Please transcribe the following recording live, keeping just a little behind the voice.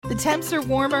The temps are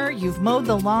warmer, you've mowed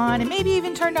the lawn, and maybe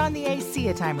even turned on the AC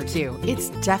a time or two. It's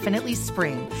definitely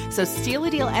spring. So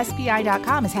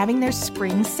StealADealSPI.com is having their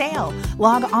spring sale.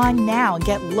 Log on now and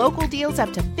get local deals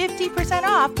up to 50%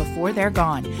 off before they're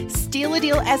gone.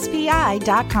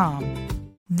 StealADealSPI.com.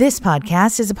 This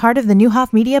podcast is a part of the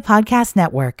Newhoff Media Podcast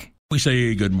Network. We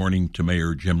say good morning to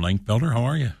Mayor Jim Langfelder. How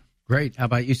are you? Great. How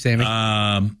about you, Sammy?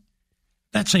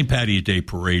 That St. Patty's Day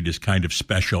parade is kind of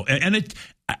special. And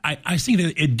I think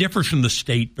that it differs from the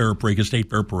State Fair Parade, because State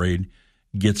Fair Parade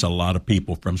gets a lot of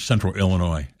people from Central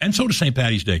Illinois, and so does St.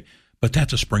 Patty's Day. But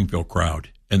that's a Springfield crowd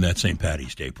in that St.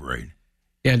 Patty's Day parade.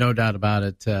 Yeah, no doubt about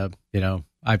it. I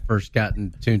first got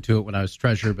in tune to it when I was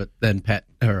treasurer, but then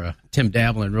Tim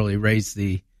Davlin really raised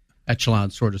the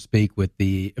echelon, so to speak, with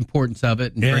the importance of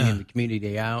it and bringing the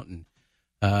community out. And,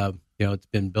 it's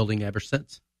been building ever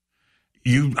since.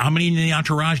 How many in the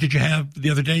entourage did you have the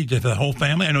other day? Did the whole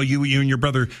family? I know you and your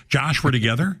brother Josh were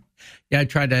together. Yeah, I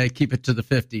tried to keep it to the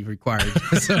 50 required,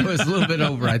 so it was a little bit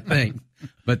over, I think.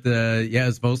 But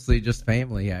it's mostly just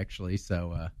family, actually.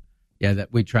 So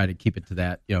that we try to keep it to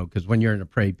that, because when you're in a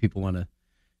parade, people want to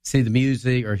see the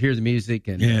music or hear the music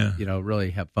and really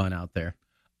have fun out there.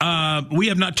 We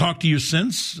have not talked to you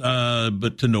since,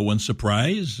 but to no one's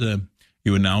surprise,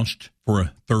 you announced for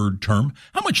a third term.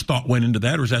 How much thought went into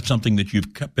that, or is that something that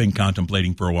you've been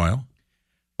contemplating for a while?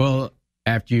 Well,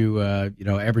 after you,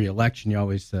 every election, you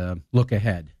always look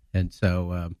ahead. And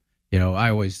so, I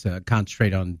always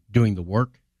concentrate on doing the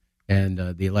work, and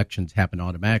the elections happen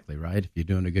automatically, right? If you're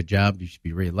doing a good job, you should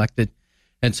be reelected.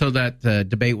 And so that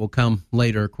debate will come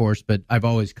later, of course, but I've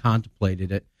always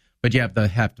contemplated it. But you have the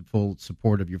full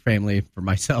support of your family. For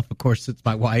myself, of course, it's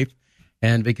my wife.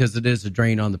 And because it is a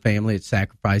drain on the family, it's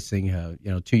sacrificing,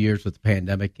 2 years with the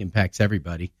pandemic impacts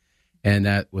everybody. And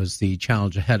that was the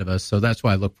challenge ahead of us. So that's what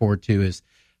I look forward to is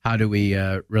how do we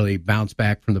really bounce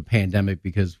back from the pandemic,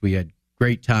 because we had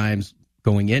great times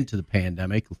going into the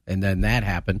pandemic, and then that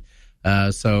happened.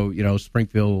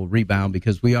 Springfield will rebound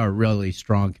because we are a really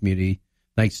strong community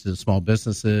thanks to the small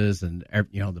businesses and,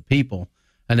 the people.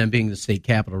 And then being the state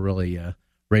capital really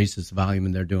raises the volume,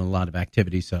 and they're doing a lot of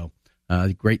activity. So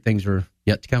great things are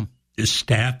yet to come. Is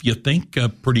staff, you think,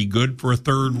 pretty good for a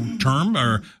third term?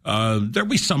 Or there'll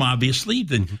be some, obviously,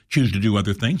 that choose to do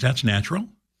other things. That's natural.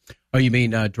 Oh, you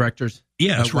mean directors?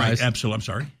 Yeah, that's right. Absolutely. I'm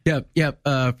sorry. Yeah.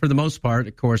 For the most part,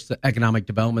 of course, the economic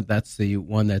development, that's the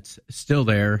one that's still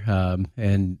there.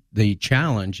 And the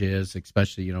challenge is,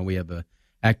 especially, we have a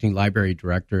acting library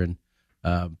director, and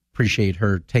appreciate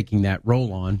her taking that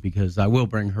role on, because I will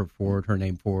bring her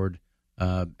name forward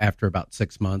after about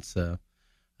 6 months,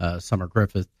 Summer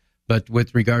Griffith. But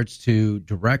with regards to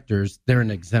directors, they're in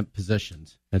exempt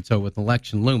positions. And so with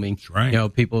election looming,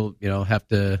 people, have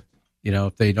to,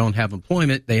 if they don't have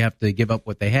employment, they have to give up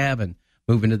what they have and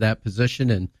move into that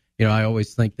position. And, I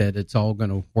always think that it's all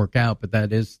going to work out, but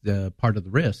that is the part of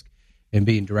the risk in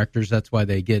being directors. That's why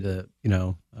they get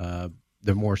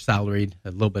they're more salaried,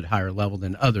 a little bit higher level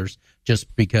than others,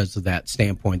 just because of that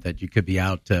standpoint that you could be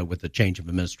out with a change of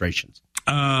administrations.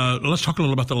 Let's talk a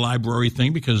little about the library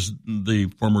thing, because the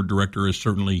former director has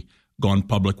certainly gone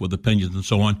public with opinions and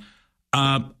so on.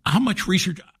 How much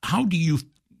research, how do you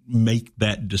make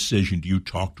that decision? Do you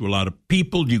talk to a lot of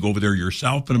people? Do you go over there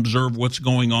yourself and observe what's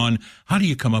going on? How do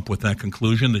you come up with that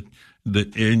conclusion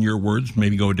that in your words,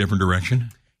 maybe go a different direction?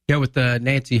 Yeah, with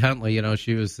Nancy Huntley,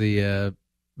 she was the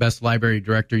best library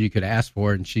director you could ask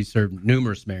for, and she served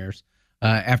numerous mayors.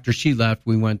 After she left,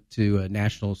 we went to a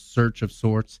national search of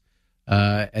sorts,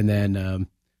 and then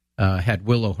had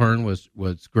Will O'Hearn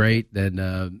was great.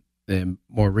 Then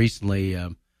more recently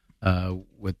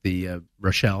with the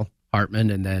Rochelle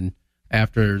Hartman, and then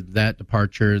after that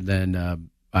departure, then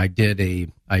I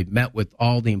met with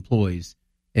all the employees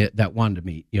that wanted to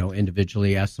meet,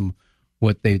 individually, asked them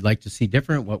what they'd like to see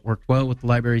different, what worked well with the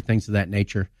library, things of that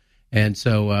nature. And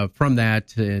so from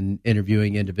that and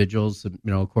interviewing individuals,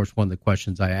 of course, one of the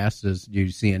questions I asked is, do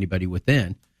you see anybody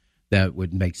within that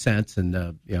would make sense?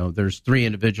 And, there's 3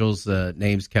 individuals,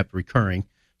 names kept recurring,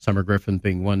 Summer Griffin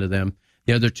being one of them.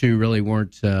 The other 2 really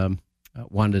weren't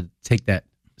wanted to take that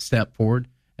step forward.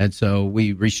 And so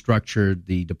we restructured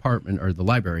the department or the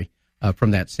library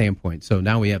from that standpoint. So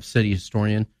now we have city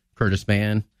historian Curtis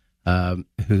Mann,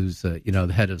 who's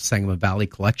the head of Sangamon Valley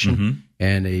Collection,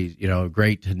 and a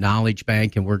great knowledge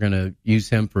bank, and we're going to use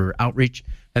him for outreach.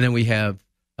 And then we have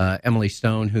Emily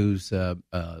Stone, who's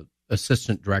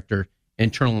assistant director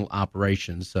internal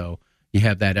operations. So you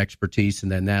have that expertise,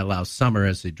 and then that allows Summer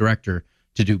as the director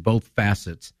to do both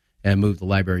facets and move the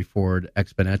library forward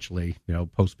exponentially,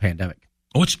 post pandemic.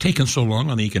 What's taken so long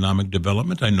on the economic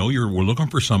development? I know we're looking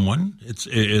for someone.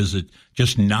 Is it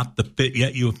just not the fit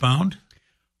yet you have found?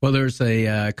 Well, there's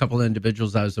a couple of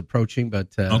individuals I was approaching, but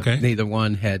neither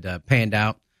one had panned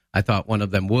out. I thought one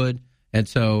of them would. And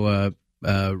so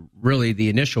really the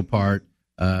initial part,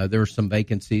 there were some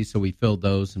vacancies, so we filled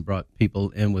those and brought people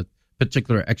in with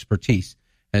particular expertise.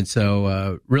 And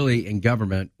so really in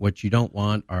government, what you don't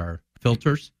want are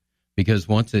filters, because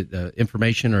once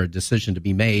information or a decision to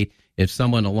be made, if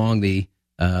someone along the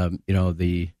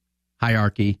the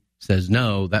hierarchy says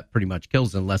no, that pretty much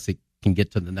kills it unless it can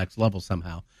get to the next level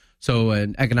somehow. So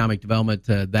in economic development,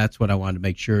 that's what I want to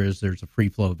make sure is there's a free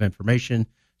flow of information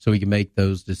so we can make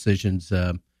those decisions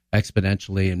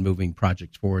exponentially and moving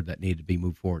projects forward that need to be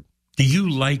moved forward. Do you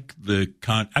like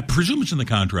I presume it's in the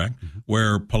contract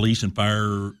where police and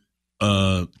fire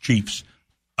chiefs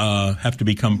have to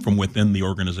become from within the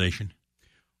organization?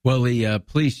 Well, the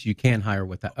police you can hire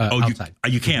with outside.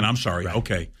 You can. I'm sorry. Right.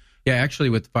 Okay. Yeah, actually,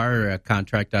 with the fire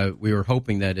contract, we were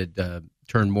hoping that it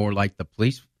turned more like the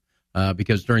police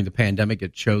because during the pandemic,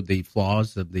 it showed the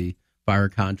flaws of the fire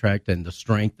contract and the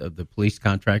strength of the police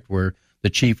contract, where the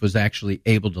chief was actually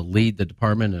able to lead the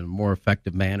department in a more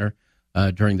effective manner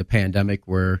during the pandemic,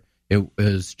 where it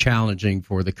was challenging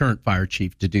for the current fire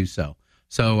chief to do so.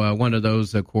 So one of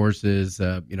those, of course, is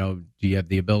do you have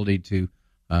the ability to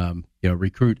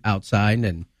recruit outside?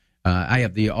 And I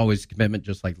have the always commitment,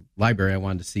 just like library, I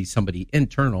wanted to see somebody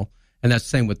internal, and that's the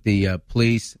same with the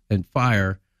police and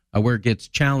fire. Where it gets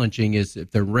challenging is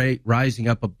if they're rising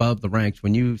up above the ranks.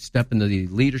 When you step into the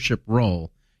leadership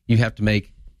role, you have to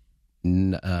make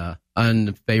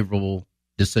unfavorable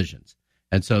decisions.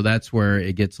 And so that's where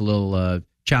it gets a little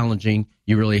challenging.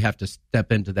 You really have to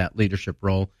step into that leadership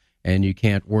role, and you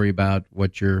can't worry about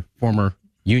what your former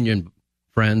union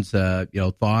friends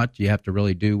thought. You have to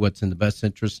really do what's in the best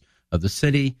interest of the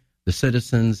city, the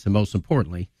citizens, and most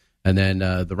importantly, and then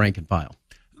the rank and file.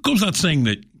 It goes without saying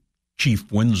that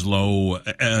Chief Winslow,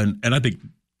 and I think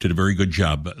did a very good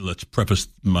job. Let's preface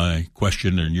my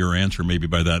question and your answer maybe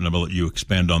by that, and I'll let you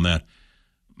expand on that.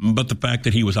 But the fact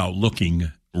that he was out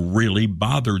looking really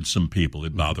bothered some people.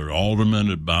 It bothered aldermen.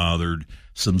 It bothered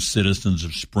some citizens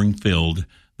of Springfield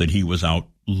that he was out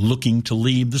looking to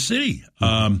leave the city.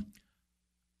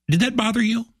 Did that bother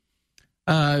you?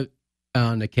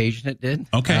 On occasion it did.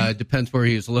 Okay. Depends where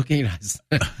he was looking.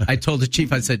 I told the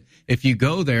chief, I said, if you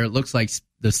go there, it looks like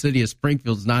the city of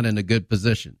Springfield's not in a good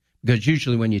position. Because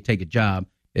usually when you take a job,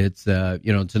 it's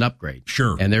it's an upgrade.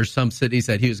 Sure. And there's some cities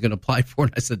that he was going to apply for,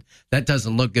 and I said, that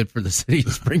doesn't look good for the city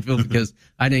of Springfield because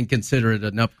I didn't consider it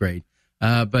an upgrade.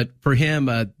 But for him,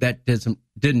 that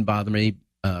didn't bother me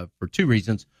for two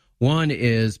reasons. One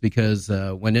is because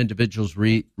when individuals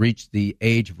reach the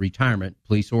age of retirement,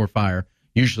 police or fire,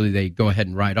 usually they go ahead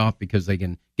and write off because they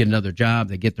can get another job,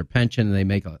 they get their pension, and they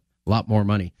make a lot more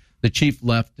money. The chief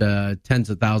left tens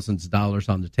of thousands of dollars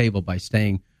on the table by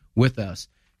staying with us.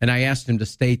 And I asked him to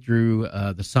stay through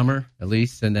the summer at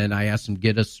least, and then I asked him to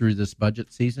get us through this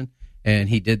budget season, and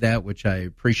he did that, which I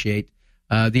appreciate.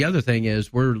 The other thing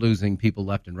is we're losing people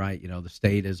left and right. The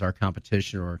state is our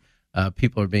competition, or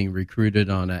people are being recruited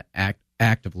on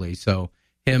actively. So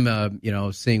him,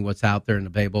 seeing what's out there and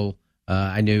available,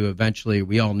 I knew eventually,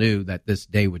 we all knew that this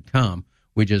day would come.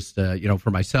 We just,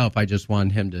 for myself, I just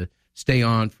wanted him to stay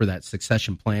on for that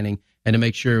succession planning and to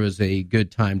make sure it was a good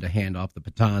time to hand off the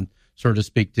baton, so to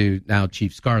speak, to now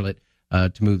Chief Scarlett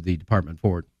to move the department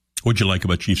forward. What'd you like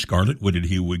about Chief Scarlett? What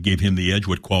gave him the edge?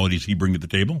 What qualities he bring to the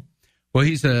table? Well,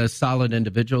 he's a solid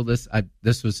individual. This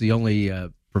was the only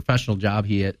professional job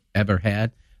he had ever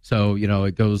had. So,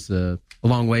 it goes a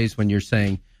long ways when you're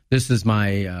saying, this is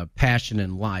my passion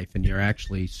in life, and you're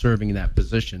actually serving in that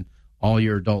position all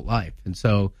your adult life. And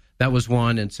so that was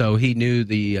one. And so he knew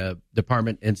the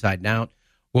department inside and out.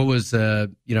 What was,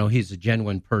 he's a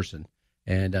genuine person,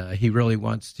 and he really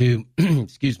wants to,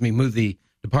 move the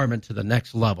department to the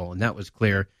next level. And that was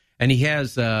clear. And he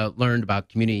has learned about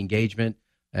community engagement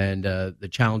and the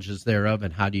challenges thereof,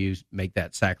 and how do you make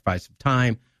that sacrifice of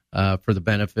time for the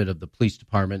benefit of the police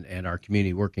department and our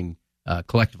community working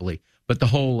collectively. But the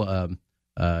whole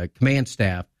command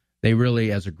staff, they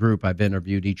really, as a group, I've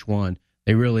interviewed each one,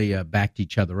 they really backed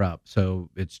each other up. So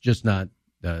it's just not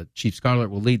Chief Scarlett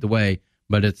will lead the way,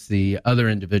 but it's the other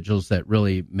individuals that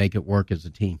really make it work as a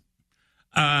team.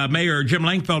 Mayor Jim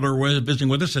Langfelder was visiting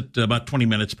with us at about 20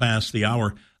 minutes past the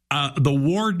hour. The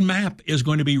ward map is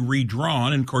going to be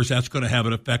redrawn, and, of course, that's going to have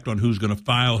an effect on who's going to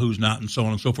file, who's not, and so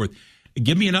on and so forth.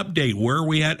 Give me an update. Where are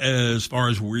we at as far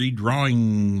as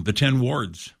redrawing the 10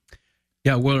 wards?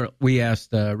 Yeah, we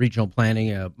asked regional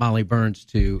planning, Molly Burns,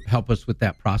 to help us with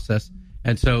that process.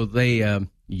 And so they,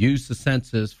 use the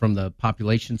census from the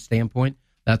population standpoint.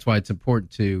 That's why it's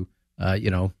important to,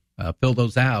 fill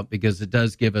those out, because it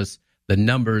does give us the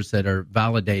numbers that are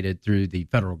validated through the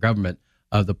federal government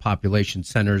of the population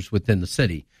centers within the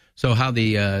city. So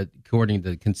according to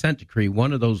the consent decree,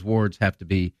 one of those wards have to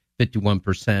be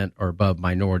 51% or above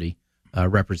minority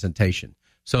representation.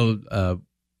 So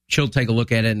she'll take a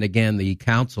look at it. And again, the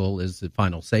council is the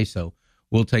final say-so.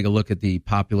 We'll take a look at the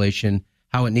population,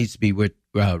 how it needs to be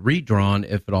redrawn,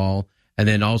 if at all, and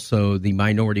then also the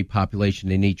minority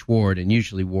population in each ward. And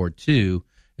usually Ward 2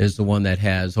 is the one that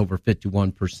has over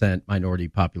 51% minority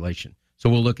population. So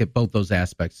we'll look at both those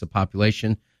aspects, the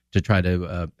population, to try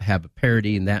to have a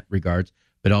parity in that regards,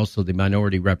 but also the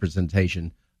minority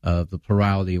representation of the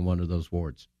plurality in one of those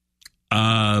wards.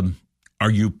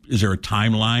 Is there a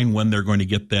timeline when they're going to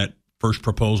get that first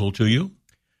proposal to you?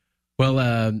 Well,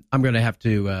 I'm going to have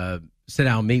to sit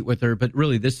down and meet with her, but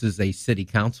really this is a city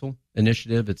council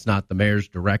initiative. It's not the mayor's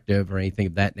directive or anything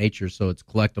of that nature, so it's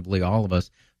collectively all of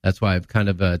us. That's why I've kind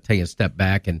of taken a step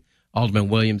back, and Alderman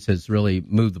Williams has really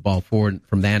moved the ball forward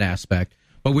from that aspect.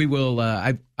 But we will,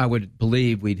 I would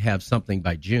believe we'd have something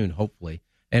by June, hopefully.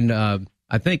 And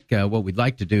I think what we'd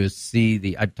like to do is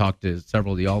see I've talked to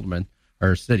several of the aldermen,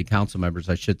 or city council members,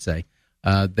 I should say.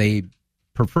 They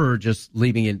prefer just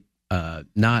leaving it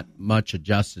not much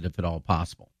adjusted, if at all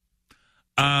possible.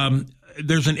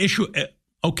 There's an issue.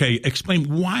 Okay, explain,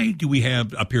 why do we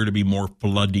appear to be more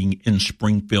flooding in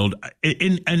Springfield,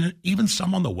 and even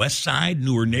some on the west side,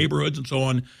 newer neighborhoods and so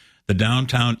on, the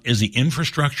downtown? Is the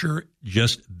infrastructure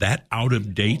just that out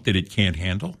of date that it can't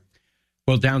handle?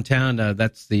 Well, downtown,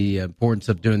 that's the importance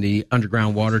of doing the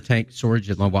underground water tank storage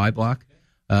in the Y block.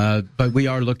 But we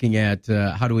are looking at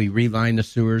how do we reline the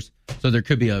sewers. So there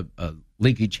could be a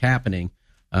leakage happening,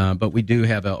 but we do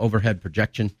have an overhead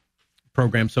projection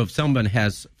program. So if someone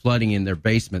has flooding in their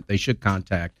basement, they should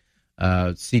contact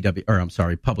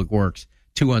Public Works,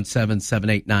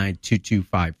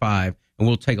 217-789-2255, and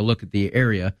we'll take a look at the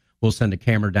area. We'll send a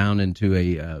camera down into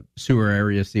a sewer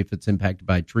area, see if it's impacted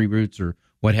by tree roots or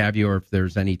what have you, or if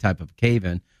there's any type of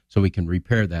cave-in, so we can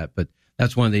repair that. But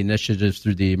that's one of the initiatives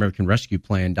through the American Rescue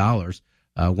Plan dollars.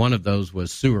 One of those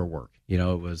was sewer work. It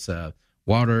was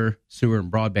water, sewer, and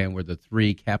broadband were the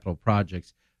three capital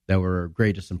projects that were of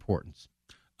greatest importance.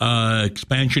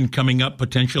 Expansion coming up,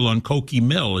 potential on Cokie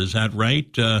Mill, is that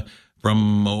right?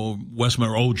 From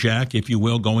Westmore Old Jack, if you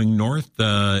will, going north.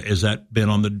 Has that been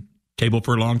on the table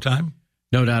for a long time?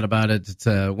 No doubt about it. It's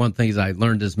one thing I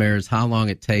learned as mayor is how long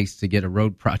it takes to get a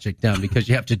road project done, because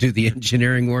you have to do the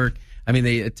engineering work. I mean,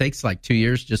 it takes like 2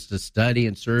 years just to study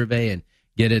and survey and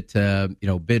get it,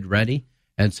 bid ready.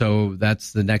 And so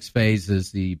that's the next phase,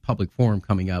 is the public forum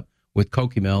coming up with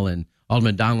Cokie Mill. And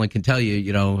Alderman Donlin can tell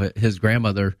you, his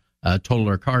grandmother totaled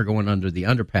her car going under the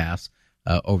underpass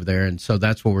over there. And so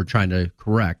that's what we're trying to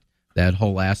correct, that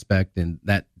whole aspect. And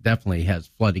that definitely has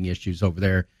flooding issues over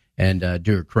there, and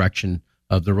do a correction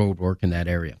of the road work in that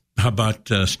area. How about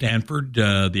Stanford,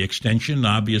 the extension,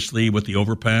 obviously, with the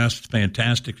overpass? It's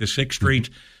fantastic to 6th Street,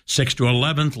 6th to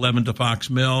 11th, 11th to Fox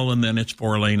Mill, and then it's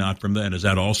 4-lane out from that. Is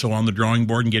that also on the drawing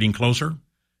board and getting closer?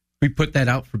 We put that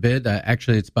out for bid.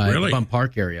 Actually, it's by really? the Bum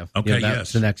Park area. Okay,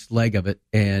 that's the next leg of it.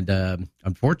 And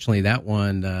unfortunately, that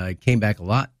one came back a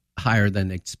lot higher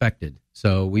than expected.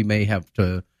 So we may have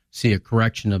to see a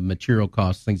correction of material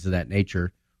costs, things of that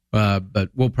nature. But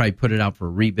we'll probably put it out for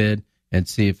a rebid and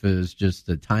see if it was just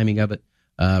the timing of it,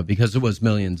 because it was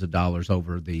millions of dollars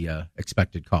over the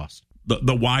expected cost.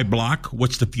 The Y block,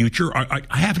 what's the future? I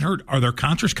haven't heard. Are there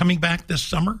concerts coming back this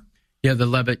summer? Yeah, the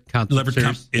Levitt concert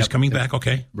series is coming back.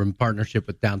 Okay, we're in partnership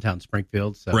with Downtown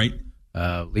Springfield. So, right.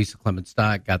 Lisa Clement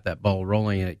Stock got that ball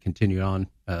rolling, and it continued on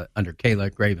under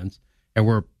Kayla Gravens, and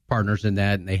we're partners in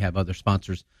that, and they have other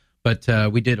sponsors. But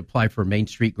we did apply for a Main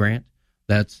Street grant.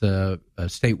 That's a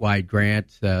statewide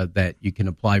grant that you can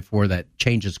apply for that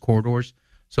changes corridors.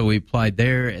 So we applied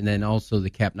there, and then also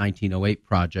the CAP 1908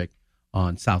 project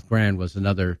on South Grand was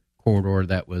another corridor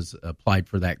that was applied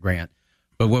for that grant.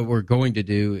 But what we're going to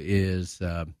do is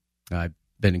I've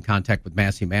been in contact with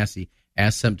Massey,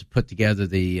 asked them to put together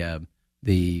the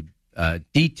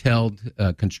detailed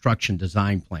construction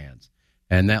design plans,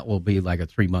 and that will be like a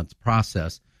 3-month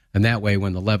process. And that way,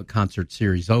 when the Levitt concert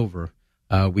series over,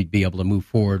 we'd be able to move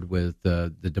forward with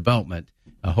the development.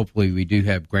 Hopefully, we do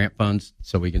have grant funds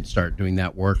so we can start doing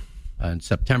that work in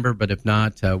September. But if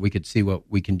not, we could see what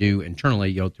we can do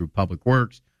internally, through Public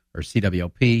Works or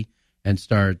CWLP, and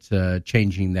start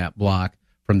changing that block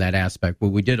from that aspect.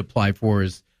 What we did apply for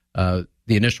is the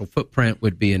initial footprint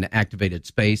would be an activated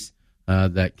space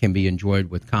that can be enjoyed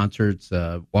with concerts,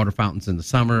 water fountains in the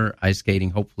summer, ice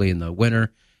skating hopefully in the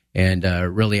winter, and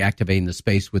really activating the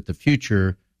space with the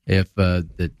future if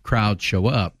the crowd show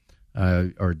up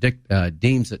or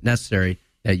deems it necessary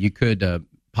that you could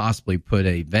possibly put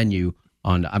a venue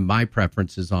on. My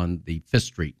preference is on the 5th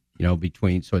Street,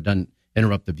 between, so it doesn't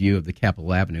interrupt the view of the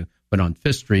Capitol Avenue, but on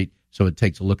 5th Street, so it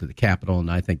takes a look at the Capitol, and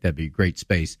I think that'd be a great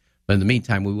space. But in the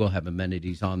meantime, we will have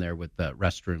amenities on there with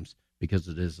restrooms because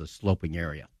it is a sloping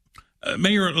area.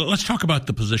 Mayor, let's talk about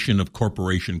the position of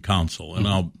Corporation Counsel, and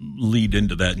I'll lead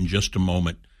into that in just a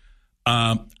moment.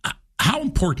 How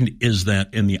important is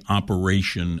that in the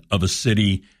operation of a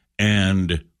city,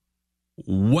 and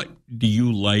what do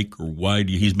you like, or why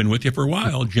do you, he's been with you for a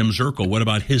while, Jim Zerkle, what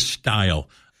about his style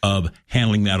of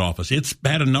handling that office? It's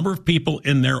had a number of people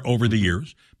in there over the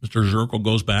years. Mr. Zerkle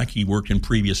goes back. He worked in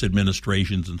previous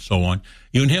administrations and so on.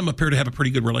 You and him appear to have a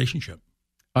pretty good relationship.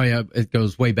 Oh, yeah, it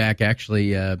goes way back,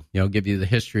 actually. Give you the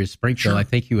history of Springfield. Sure. I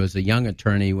think he was a young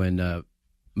attorney when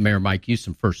Mayor Mike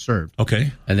Houston first served.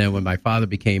 Okay. And then when my father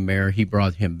became mayor, he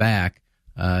brought him back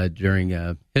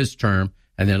during his term,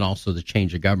 and then also the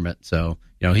change of government. So,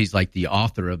 he's like the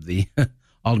author of the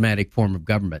automatic form of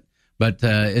government. But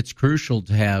it's crucial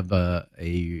to have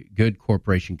a good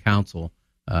corporation counsel.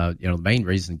 The main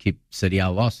reason to keep city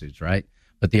out of lawsuits, right?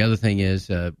 But the other thing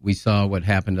is we saw what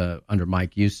happened under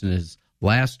Mike Houston his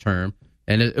last term,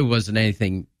 and it wasn't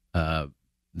anything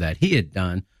that he had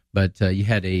done, but you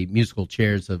had a musical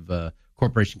chairs of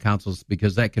corporation councils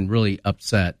because that can really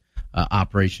upset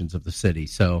operations of the city.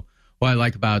 So what I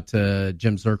like about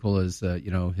Jim Zerkle is,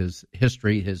 his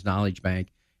history, his knowledge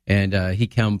bank, and he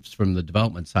comes from the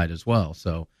development side as well.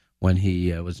 So when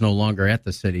he was no longer at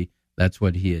the city, that's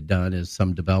what he had done is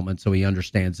some development. So he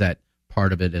understands that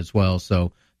part of it as well.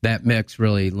 So that mix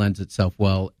really lends itself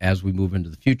well as we move into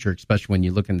the future, especially when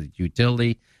you look into the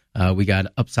utility. We got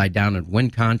upside down in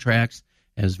wind contracts,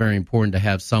 and it's very important to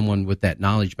have someone with that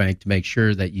knowledge bank to make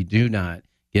sure that you do not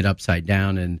get upside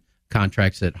down in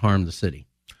contracts that harm the city.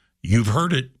 You've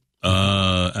heard it,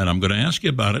 and I'm going to ask you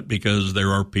about it because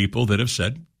there are people that have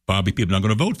said, Bobby, people are not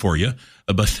going to vote for you,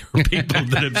 but there are people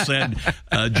that have said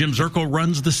Jim Zerkle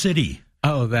runs the city.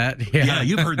 Oh, that? Yeah. Yeah,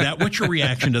 you've heard that. What's your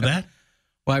reaction to that?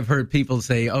 Well, I've heard people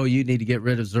say, oh, you need to get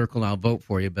rid of Zerkle and I'll vote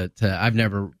for you, but I've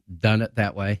never done it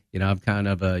that way. I'm kind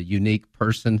of a unique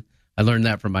person. I learned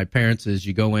that from my parents is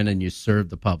you go in and you serve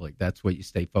the public. That's what you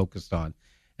stay focused on.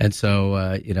 And so,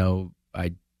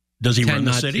 I Does he run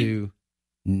the not city?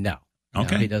 No.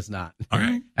 Okay. No, he does not. All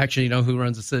right. Actually, you know who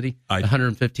runs the city?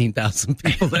 115,000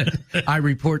 people that I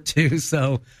report to.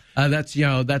 So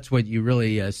that's what you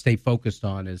really stay focused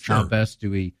on is Sure. How best do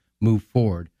we move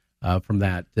forward from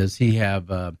that? Does he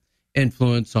have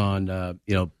influence on,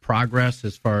 progress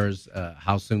as far as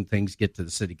how soon things get to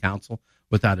the city council?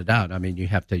 Without a doubt. I mean, you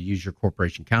have to use your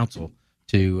corporation council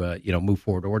to, move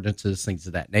forward ordinances, things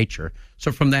of that nature.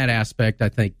 So from that aspect, I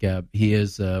think he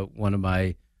is one of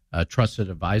my trusted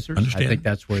advisors. Understand. I think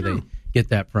that's where Sure. they get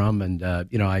that from. And,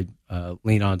 I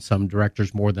lean on some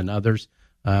directors more than others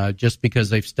just because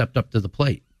they've stepped up to the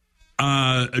plate.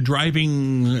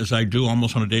 Driving, as I do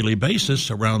almost on a daily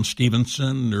basis, around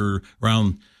Stevenson or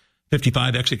around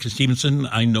 55 exit to Stevenson,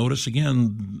 I notice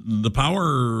again the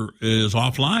power is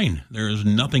offline. There is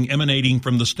nothing emanating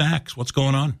from the stacks. What's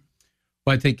going on?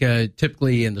 Well, I think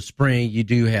typically in the spring you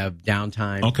do have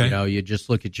downtime. Okay. You just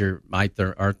look at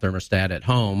our thermostat at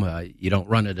home. You don't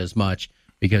run it as much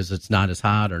because it's not as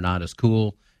hot or not as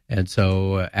cool. And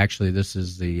so actually this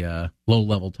is the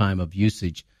low-level time of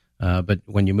usage. But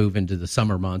when you move into the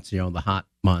summer months, the hot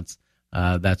months,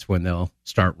 that's when they'll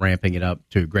start ramping it up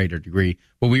to a greater degree.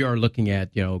 But we are looking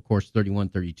at, of course, 31,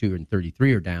 32, and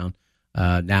 33 are down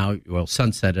now. Well,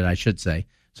 sunsetted, I should say.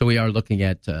 So we are looking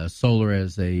at solar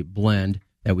as a blend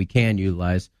that we can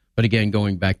utilize. But again,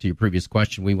 going back to your previous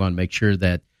question, we want to make sure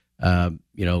that,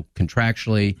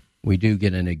 contractually, we do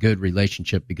get in a good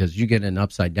relationship because you get an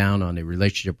upside down on a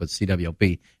relationship with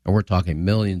CWLP, and we're talking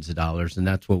millions of dollars, and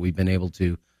that's what we've been able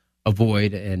to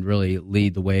avoid and really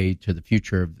lead the way to the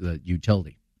future of the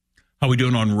utility. How are we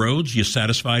doing on roads? You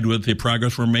satisfied with the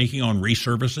progress we're making on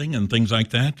resurfacing and things like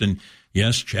that? And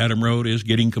yes, Chatham Road is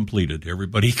getting completed.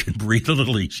 Everybody can breathe a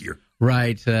little easier.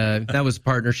 Right. That was a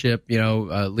partnership.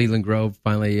 Leland Grove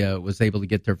finally was able to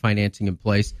get their financing in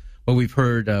place. But we've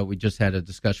heard, we just had a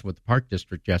discussion with the Park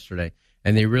District yesterday,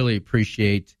 and they really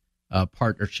appreciate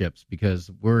partnerships because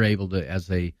we're able to,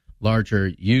 as a larger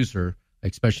user,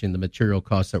 especially in the material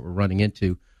costs that we're running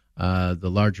into, the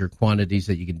larger quantities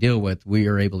that you can deal with, we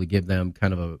are able to give them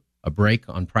kind of a break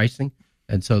on pricing.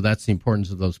 And so that's the importance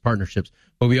of those partnerships.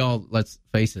 But let's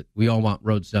face it, we all want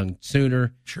roads done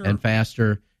sooner Sure. and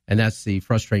faster. And that's the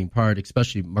frustrating part,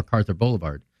 especially MacArthur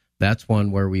Boulevard. That's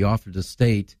one where we offered the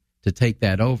state to take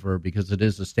that over because it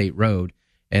is a state road,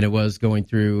 and it was going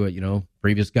through,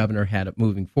 previous governor had it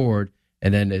moving forward,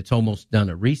 and then it's almost done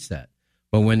a reset.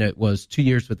 But when it was 2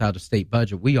 years without a state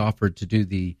budget, we offered to do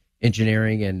the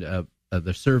engineering and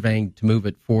the surveying to move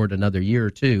it forward another year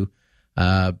or two,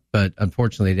 but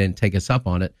unfortunately they didn't take us up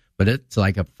on it. But it's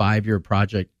like a 5-year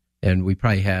project, and we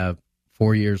probably have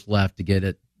 4 years left to get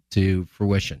it to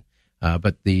fruition.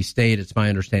 But the state, it's my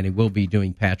understanding, will be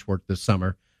doing patchwork this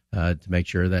summer to make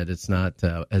sure that it's not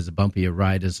as bumpy a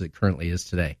ride as it currently is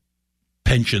today.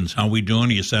 Pensions, how we doing?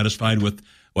 Are you satisfied with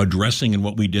addressing and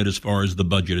what we did as far as the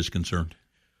budget is concerned?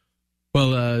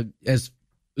 Well, as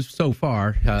so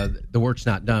far, the work's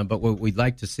not done, but what we'd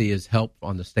like to see is help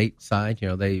on the state side.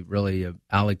 They really,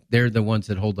 they're the ones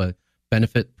that hold the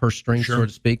benefit purse string, Sure. so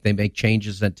to speak. They make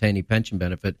changes to any pension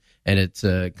benefit, and it's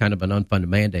kind of an unfunded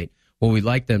mandate. What we'd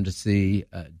like them to see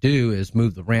do is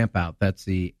move the ramp out. That's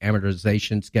the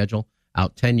amortization schedule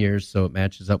out 10 years, so it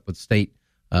matches up with state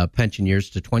pension years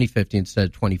to 2050 instead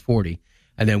of 2040.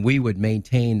 And then we would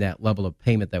maintain that level of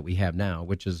payment that we have now,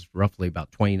 which is roughly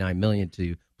about $29 million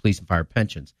to police and fire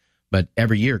pensions. But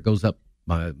every year it goes up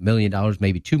by $1 million,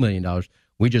 maybe $2 million.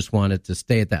 We just want it to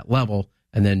stay at that level.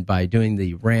 And then by doing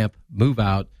the ramp move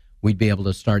out, we'd be able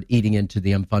to start eating into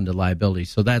the unfunded liability.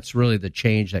 So that's really the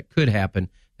change that could happen,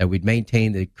 that we'd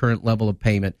maintain the current level of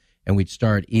payment and we'd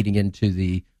start eating into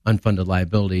the unfunded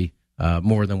liability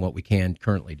more than what we can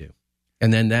currently do.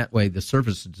 And then that way the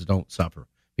services don't suffer,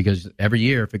 because every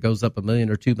year if it goes up $1 million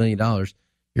or $2 million,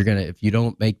 you're going to, if you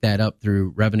don't make that up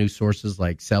through revenue sources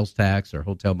like sales tax or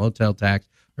hotel motel tax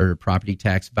or property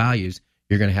tax values,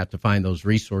 you're going to have to find those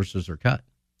resources or cut.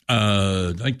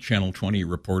 I think Channel 20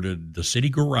 reported the city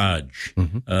garage.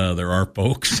 Mm-hmm. There are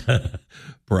folks,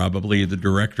 probably the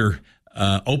director,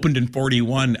 opened in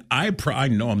 41. I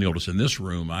know I'm the oldest in this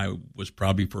room. I was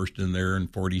probably first in there in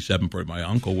 47. My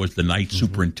uncle was the night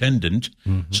superintendent.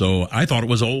 Mm-hmm. So I thought it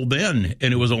was old then,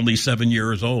 and it was only 7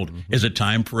 years old. Mm-hmm. Is it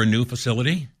time for a new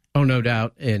facility? Oh, no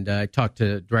doubt. And I talked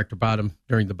to Director Bottom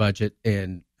during the budget,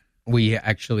 and we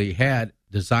actually had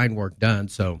design work done.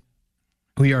 So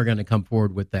we are going to come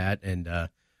forward with that, and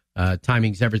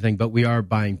timing's everything. But we are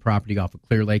buying property off of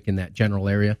Clear Lake in that general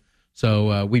area.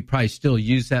 So we probably still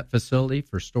use that facility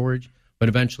for storage, but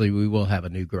eventually we will have a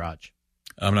new garage.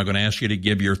 I'm not going to ask you to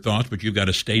give your thoughts, but you've got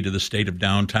a state of the state of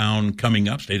downtown coming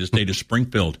up, state of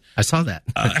Springfield. I saw that.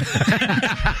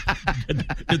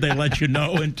 Did they let you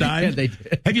know in time? Yeah, they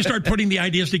did. Have you started putting the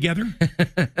ideas together?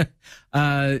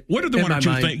 What are the one or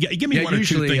two things? Give me one or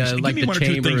two things. Give me one or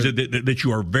two things that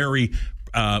you are very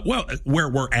where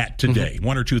we're at today. Mm-hmm.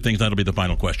 One or two things. That'll be the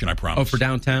final question, I promise. Oh, for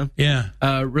downtown? Yeah.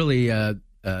 Really,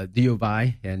 the U of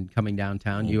I and coming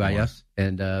downtown, UIS,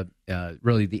 and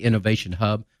really the innovation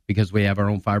hub, because we have our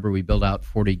own fiber. We build out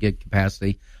 40 gig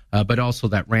capacity, but also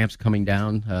that ramp's coming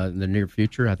down in the near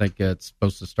future. I think it's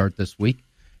supposed to start this week.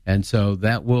 And so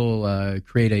that will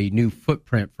create a new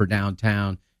footprint for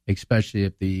downtown, especially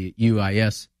if the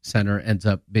UIS center ends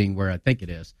up being where I think it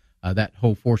is. That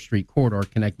whole 4th Street corridor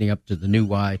connecting up to the new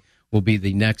Y will be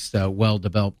the next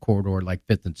well-developed corridor like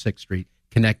 5th and 6th Street,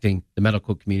 connecting the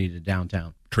medical community to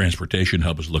downtown. Transportation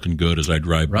hub is looking good as I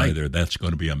drive by there. That's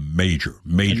going to be a major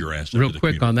asset. Real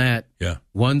quick community. On that, yeah.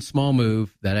 One small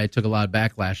move that I took a lot of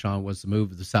backlash on was the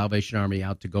move of the Salvation Army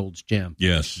out to Gold's Gym.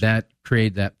 Yes. That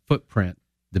created that footprint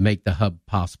to make the hub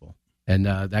possible. And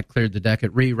that cleared the deck.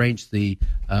 It rearranged the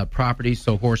property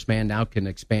so Horseman now can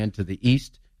expand to the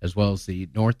east as well as the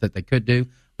north that they could do.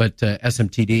 But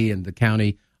SMTD and the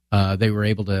county, they were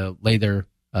able to lay their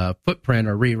footprint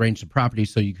or rearrange the property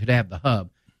so you could have the hub,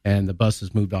 and the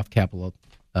buses moved off Capitol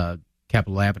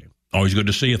Avenue. Always good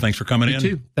to see you. Thanks for coming in. You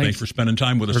too. Thanks for spending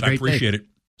time with us. I appreciate it.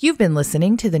 You've been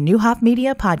listening to the Neuhoff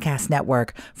Media Podcast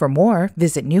Network. For more,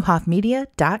 visit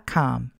neuhoffmedia.com.